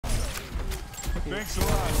Thanks a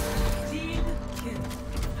lot. Team kill.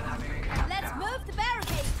 Let's move the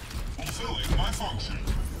barricade. Fulfilling my function.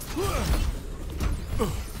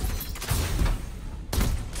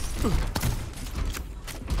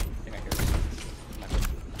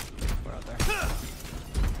 We're out there.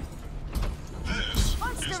 This is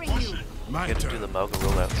pushing. My Get to do turn. the Malga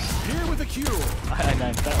rollouts. Here with a cure. I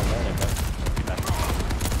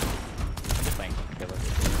just playing killer.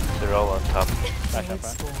 They're all on top. Flash up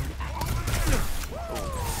front.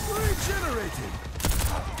 Regenerated.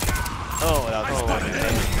 Oh, that was I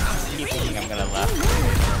keep thinking I'm gonna laugh.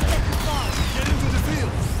 Get into the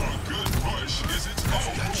field. A good push is its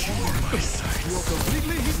goal. You're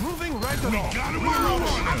completely moving right along. Gotta move on.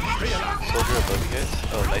 Soldier above you guys.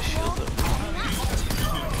 Oh, nice shield though.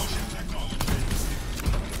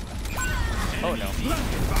 Oh no.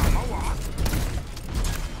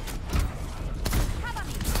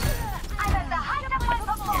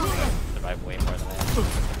 Survive way more than I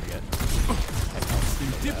forget. In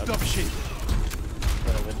tipped up shape.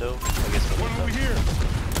 Got a window. I guess the One over window. here.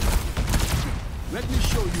 Let me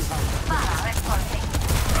show you how.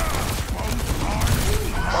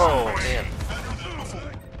 Oh man.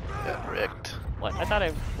 Got wrecked. What? I thought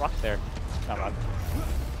I rocked there. Not rock.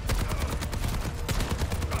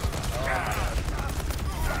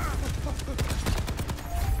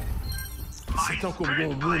 C'est tant qu'on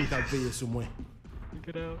bon monde à veiller sur moi.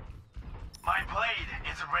 Get out. My blade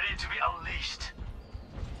is ready to be unleashed.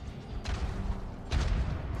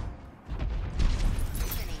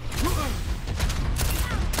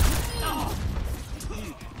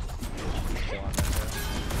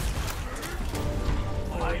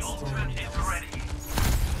 My ultimate is ready.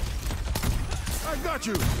 I got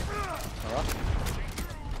you.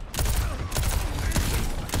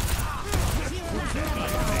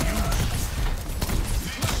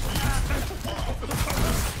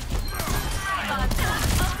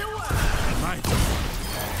 My turn.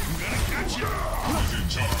 I'm gonna catch you. Who's in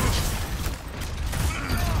charge?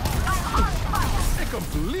 A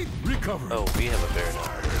complete recovery. Oh, we have a bear now.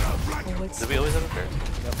 Did we always have a bear?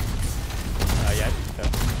 Yeah, I think so.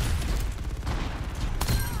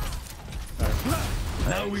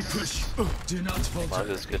 Now we push. Do not falter.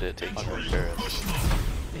 Malga's good at taking on bear.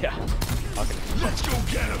 Yeah. Okay. Let's go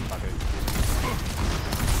get him.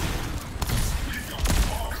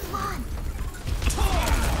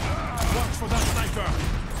 Watch for that sniper.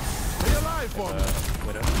 Stay alive for me.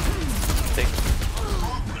 Widow. Take.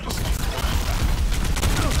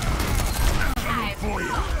 For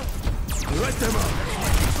you. Let them out.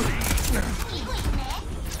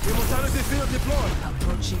 Immortality field deployed.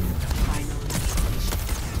 Approaching the final destination.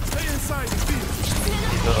 Stay inside the field.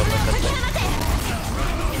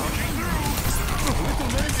 Little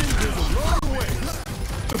medicine goes a long way.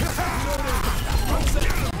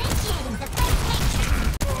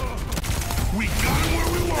 We got him where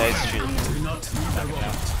we want. Nice shield. Do not leave the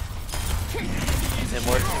road.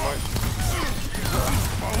 Immort.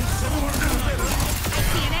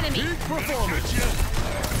 See an enemy. Big performance.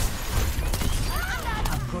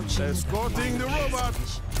 Approaching Escorting the robot.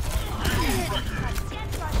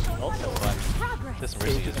 Also fun. This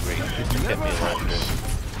Mercy is great. It kept me alive during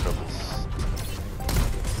troubles.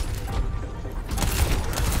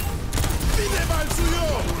 Vine mal suyo.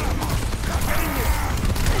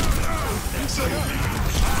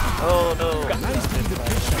 Oh no!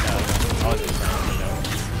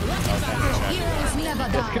 Heroes never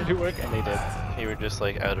This die. could do work, and they did. You were just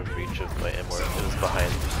like out of reach of my Immort. It was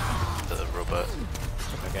behind the robot.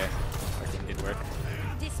 Okay. Our team did work.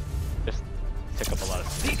 Just took up a lot of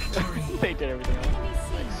space. They did everything else.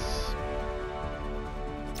 Nice.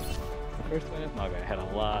 The first one, Malga had a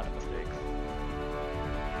lot of mistakes.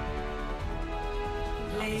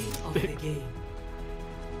 play of the game.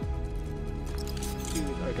 Dude,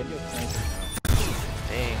 or can you explain now?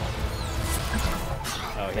 Dang.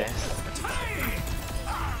 Oh, okay.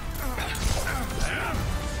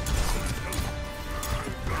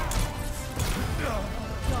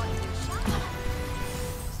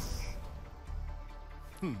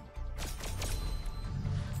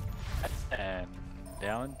 And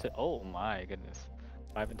down to, oh my goodness,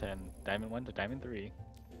 5 and 10, Diamond 1 to Diamond 3.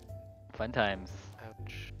 Fun times.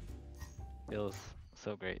 Ouch. Feels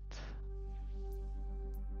so great.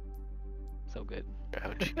 So good.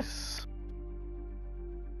 Ouchies.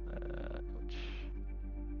 Ouch.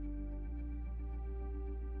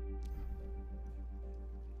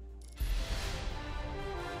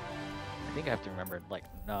 I think I have to remember, like,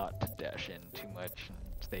 not to dash in too much and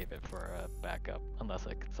save it for a backup, unless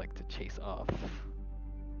like it's like to chase off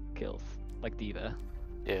kills, like D.Va.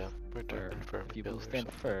 Yeah, we're Where confirmed if you kills boost or in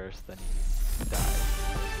something. first, then you die.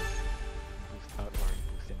 Boost out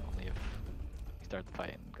restart the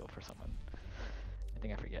fight and go for someone. I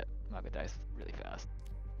think I forget. Mago dies really fast.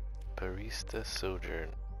 Barista Sojourn.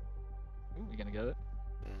 Ooh, you gonna get it?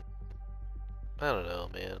 I don't know,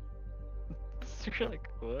 man. You're like,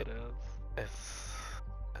 what else?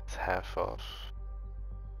 It's half off.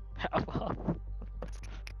 Half off.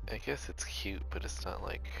 I guess it's cute, but it's not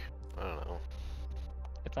like, I don't know.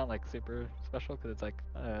 It's not like super special because it's like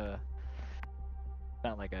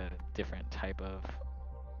not like a different type of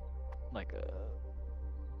like a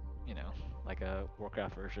like a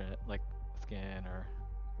Warcraft version like skin or.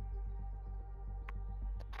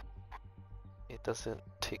 It doesn't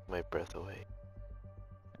take my breath away.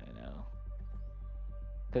 I know.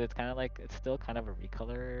 Because it's kind of like, it's still kind of a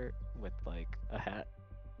recolor with like a hat.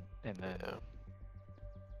 And then,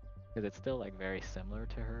 because it's still like very similar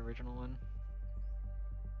to her original one.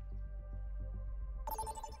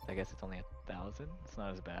 I guess it's only 1,000. It's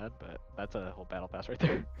not as bad, but that's a whole battle pass right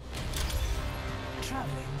there.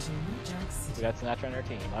 Traveling to NJC. We got Sinatra on our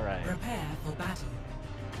team, alright. Prepare for battle.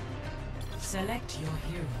 Select your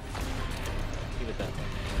hero. He was that one.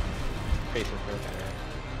 Face with her guy, right?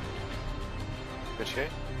 Which guy?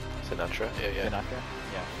 Sinatra? Yeah. Sinatra?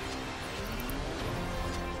 Yeah.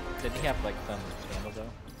 Did he have like some scandal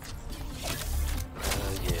though?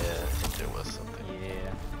 Yeah, I think there was something.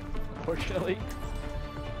 Yeah. Unfortunately.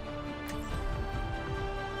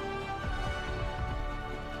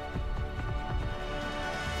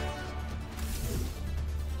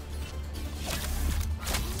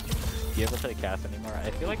 Do you ever play cast anymore?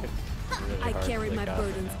 I feel like it's really I hard carry to play my cast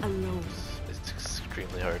right burdens now. alone. It's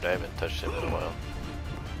extremely hard. I haven't touched him in a while.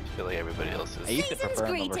 I feel like everybody else I is. used to Season's prefer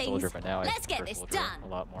Umbrella greetings. Soldier, but now I Let's get prefer this Soldier done. a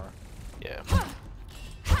lot more. Yeah.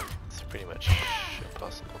 It's pretty much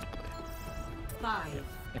impossible to play. 5,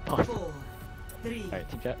 Impossible. 4, 3, Alright,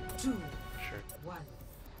 team chat. 2, Sure. 1.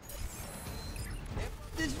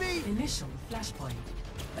 Initial flashpoint.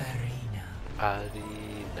 Arena.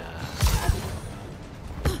 Arena.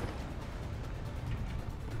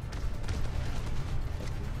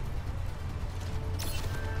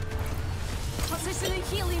 Positioning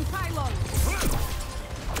healing pylon. Can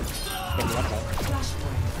you run that?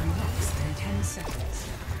 Flashpoint unlocks in 10 seconds.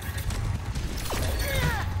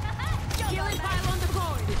 Healing pylon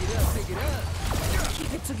deployed. Pick it up.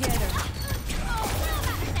 Keep it together.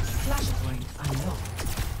 Flashpoint unlocked.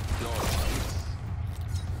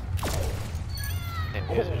 And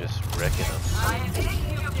you guys are just wrecking them.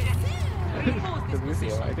 The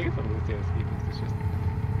Lucio, I think it's the Lucio's defense is just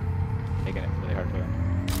making it really hard for him.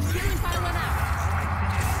 Healing pylon out.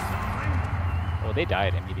 Well, they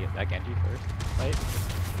died immediately. That Genji first, right?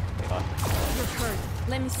 They lost it. You're hurt.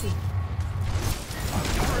 Let me see.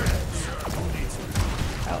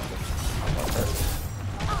 Got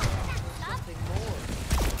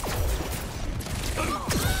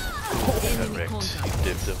Enemy wrecked. contact. You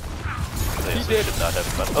dipped him. They also did not have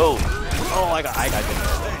fun. Oh! Oh, I got it.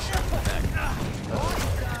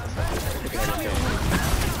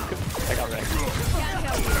 I got wrecked.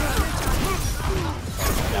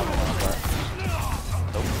 That one went apart.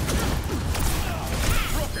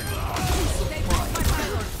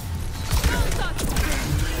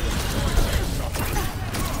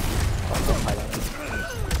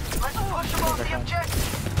 Let's push them off the objective.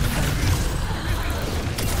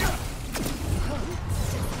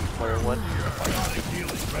 Fire one.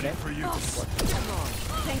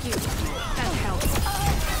 Thank you. That helps.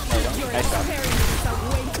 Your Nice job. experience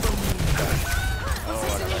away from me.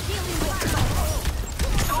 Positioning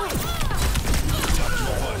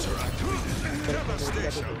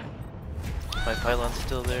healing My pylon's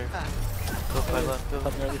still there. Go pylon, go. A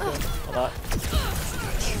lot.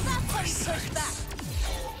 Push back.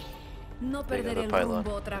 No They got perderé the el pylon.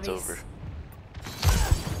 rumbo otra It's vez. over.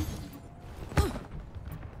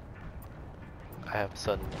 I have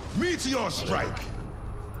sudden. Meteor strike.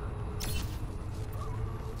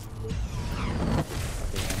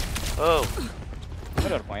 Oh! I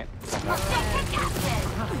got a point.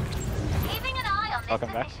 Keeping an eye on I'll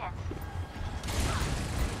come back.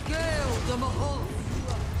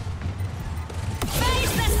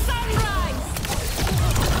 Face the sunrise!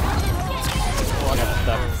 Oh, I got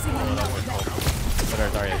stuck. But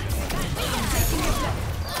there's Zarya.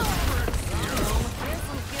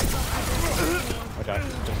 Watch out.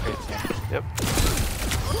 Just face the game. Yep.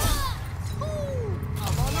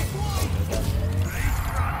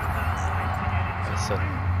 The sun.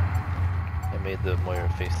 I made the Moira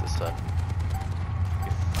face the sun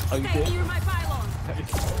Oh, you Stay did? near my pylon!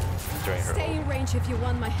 during her Stay ult. in range if you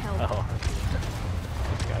want my help. Oh.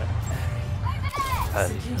 Got it.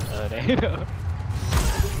 Dang.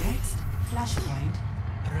 Next flashpoint.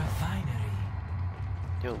 Refinery.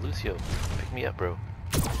 Yo, Yo, Lucio, pick me up, bro.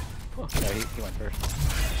 No, he went first.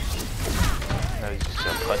 No, he's just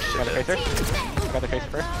gonna punch Got the to death. tracer? Got the tracer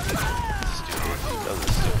first? Stupid. That was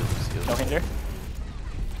stupid, Lucio. No hinder?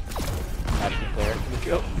 Not even clear.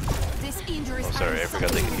 Go. This injury is Oh, sorry, I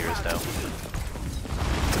forgot they can hear us now.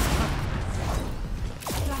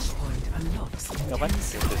 Flashpoint unlocks in No 10 one?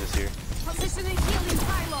 seconds. This is here. positioning healing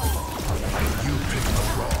pylon.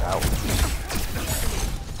 Ow.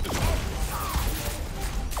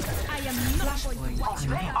 I am not going to watch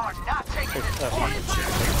They are not taking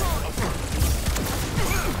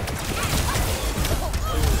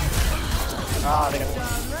Ah, they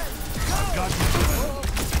got it.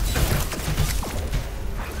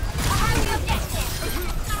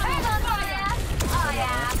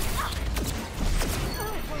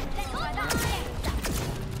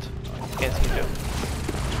 Can't see Joe.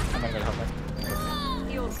 I'm gonna go help her.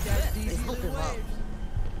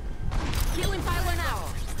 Healing pylon now.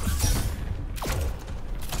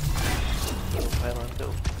 Pylon,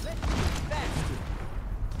 go.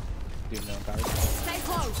 Dude, no guard. Stay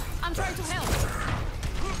close. I'm trying to help.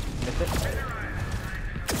 Miss it?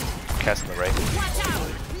 Cast on the right. Watch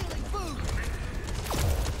out.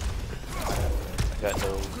 I got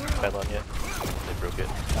no pylon yet. They broke it.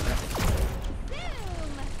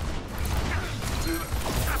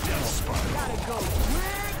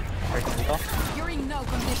 Break the recall? You're in no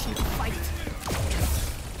condition to fight.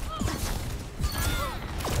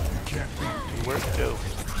 Where'd Joe?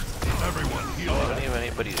 Everyone, heal I up. don't have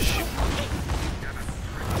anybody to shoot.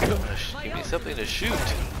 Give me something to shoot.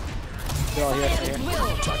 They're all here, they're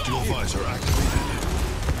here. Tactical visor activated.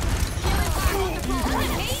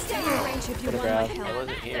 Stay in range if you Put a want my grab. I help.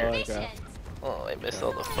 wasn't here. Oh, grab. Oh, I missed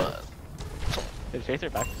all the fun. There's Tracer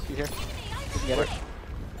back. He's here. You can get it.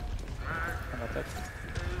 I'm not touched.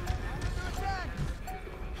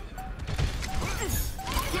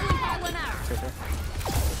 Healing pylon out. Tracer.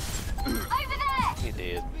 He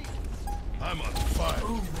did. I'm on fire.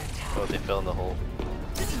 Oh, they fell in the hole.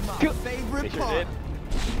 They sure did.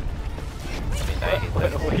 I mean, I hate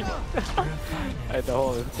that hole. Wait. The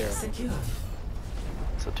hole is terrible. Secure.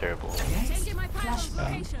 So terrible. Changing my pylon's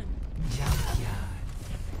location. Junkyard.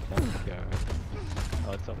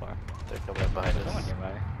 Oh, it's so far. They're coming up behind There's no one us.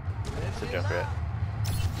 nearby. It's a Junkrat.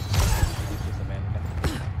 He's just a man.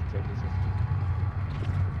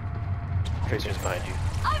 Tracer's behind you.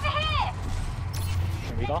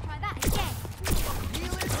 Can we go?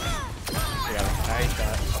 Yeah, nice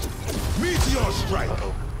shot. Meteor strike.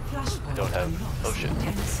 Uh-oh. Flashpoint Don't have- unlocks oh, shit. in 10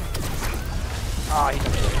 seconds. Ah, he's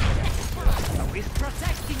up there. No, he's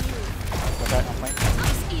Protecting you. what's that? I'm playing.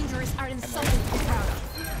 These injuries are insulting to be proud of.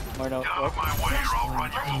 Or no. Get out of my way or I'll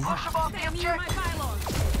run you over. Stay near my pylon.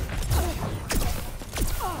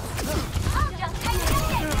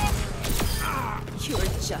 You're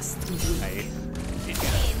just weak. Nice. He's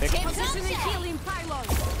gonna pick. Positioning healing pylon.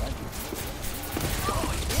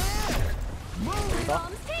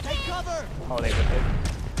 Oh, they whipped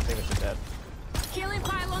it. They whipped it dead. Healing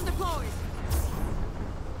pylon deployed.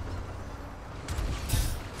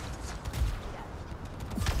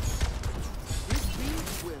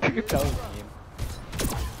 That was mean.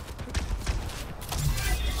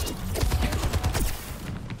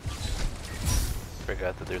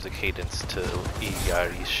 Forgot that there's a cadence to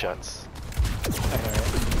Igari's shots.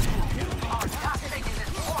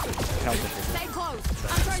 Stay close.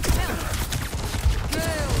 I'm trying to help.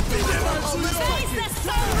 Face the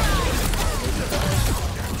sunrise.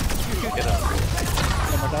 Get up.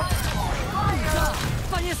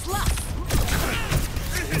 Понесла.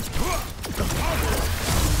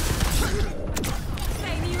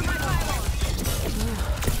 Stay near my pylon.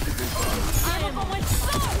 I am on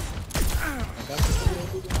sword.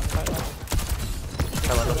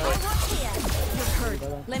 Pylon up point. You're hurt.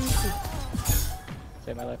 Let me see.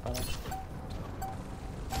 Save my life, Alan.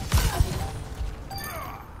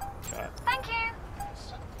 Shot.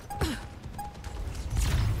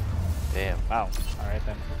 Damn. Wow. Alright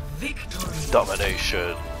then. Victory.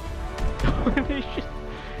 Domination.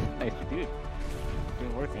 Nice dude.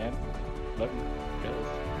 Doing work, man. 11 kills.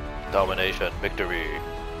 Domination. Victory.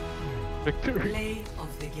 Victory. Play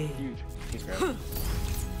of the game. Huge. He's great. Oh,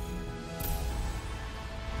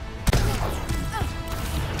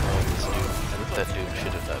 this dude. That dude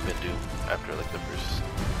should have not been doomed after like the first.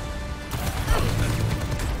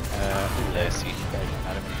 I see. You guys should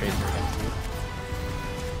not have been Tracer against you.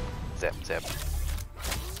 Zap, zap.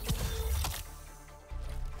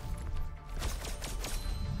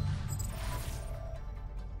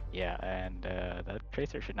 Yeah, and that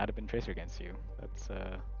Tracer should not have been Tracer against you. That's on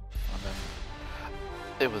them.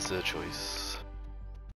 It was a choice.